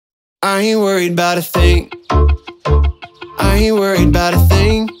I ain't worried about a thing. I ain't worried about a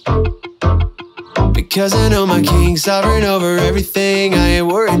thing, because I know my king's sovereign over everything. I ain't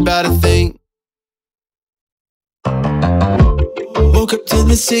worried about a thing. Woke up to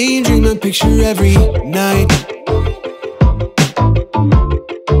the same dream I picture every night.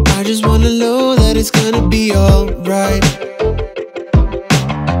 I just wanna know that it's gonna be alright,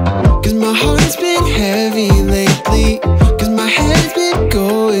 cause my heart's been heavy lately, cause my head's been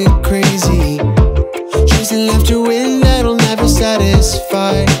going crazy, chasing after wind that'll never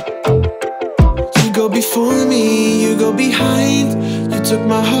satisfy. You go before me, you go behind. You took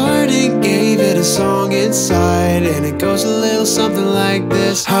my heart and gave it a song inside, and it goes a little something like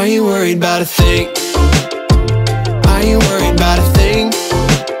this. I ain't worried about a thing. I ain't worried about a thing,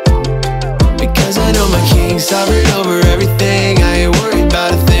 because I know my king's sovereign over everything. I ain't worried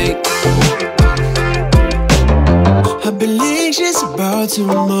about a thing. I've been anxious about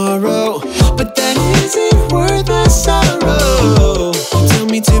tomorrow, but that isn't worth my sorrow. You tell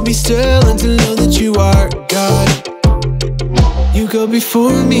me to be still and to know that you are God. You go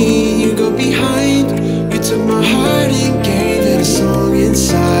before me, you go behind. You took my heart and gave it a song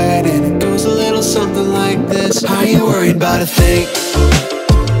inside, and it goes a little something like this. I ain't worried about a thing.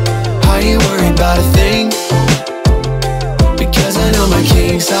 I ain't worried about a thing, because I know my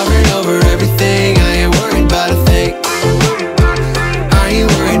king's sovereign over everything. I ain't worried about a thing. I ain't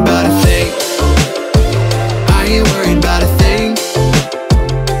worried about a thing. I ain't worried about a thing,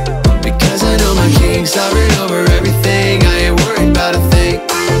 because I know my king's sovereign over everything. I ain't worried about a thing.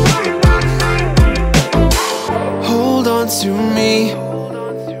 Hold on to me,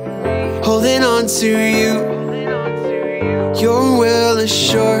 holding on to you. Your will is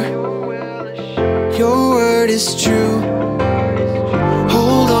sure, your word is true.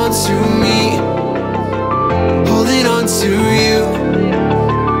 Hold on to me, holding on to you.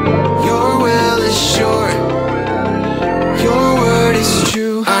 Your will is sure, your word is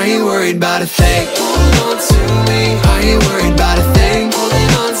true. I ain't worried about a thing. Hold on to me. I ain't worried about a thing.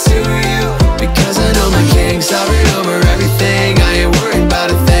 Holding on to you, because I know my king's sovereign over everything. I ain't worried about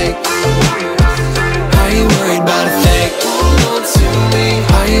a thing. I ain't worried about a thing. Hold on to me.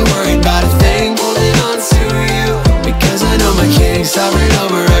 I ain't worried about a thing. Holding on to you, because I know my king's sovereign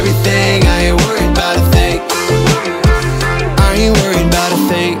over everything. I ain't worried about a thing. I ain't worried about a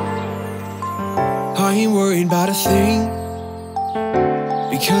thing. I ain't worried about a thing,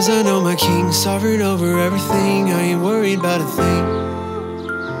 because I know my king's sovereign over everything. I ain't worried about a thing.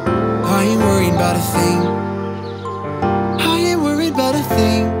 I ain't worried about a thing. I ain't worried about a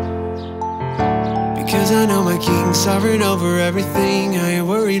thing, because I know my king's sovereign over everything. I ain't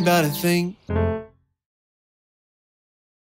worried about a thing.